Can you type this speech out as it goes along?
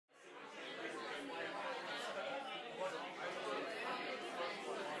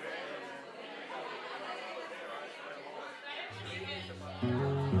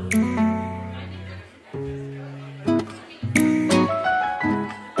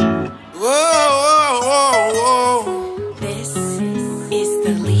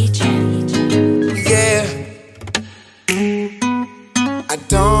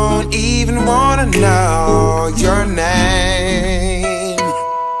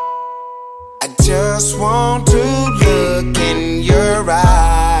just want to look in your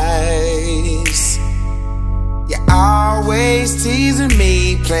eyes. You're always teasing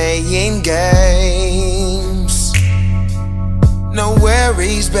me, playing games. No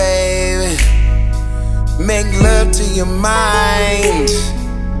worries, baby. Make love to your mind.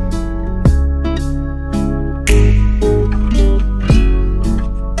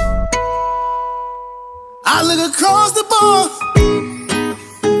 I look across the bar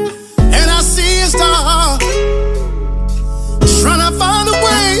and I see a star, trying to find a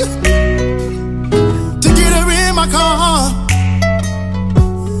way to get her in my car.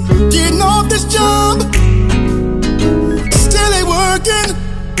 Getting off this job still ain't working,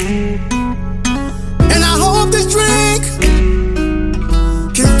 and I hope this drink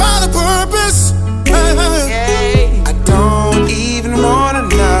can find a purpose. I don't even wanna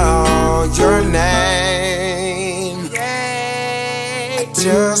know your name. I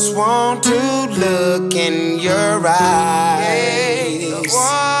just want to look in your eyes.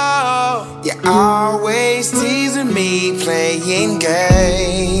 You're always teasing me, playing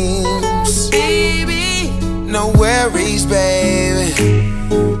games. No worries, baby.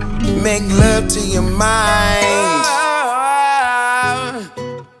 Make love to your mind.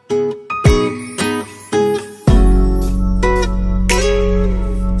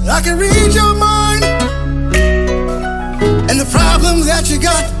 I can read your mind and the problems that you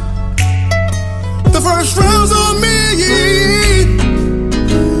got. The first round's on me,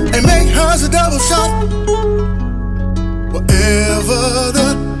 and make hers a double shot. Whatever the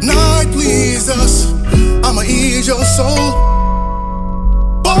night please us, I'ma ease your soul.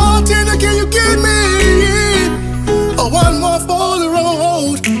 Bartender, can you give me one more for the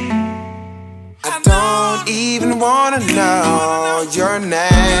road? I don't even wanna know your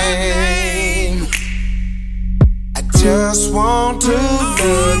name. I just want to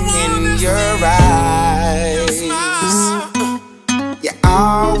look in your eyes. You're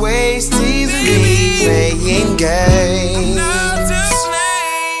always teasing me, playing games.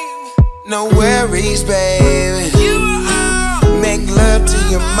 No worries, babe.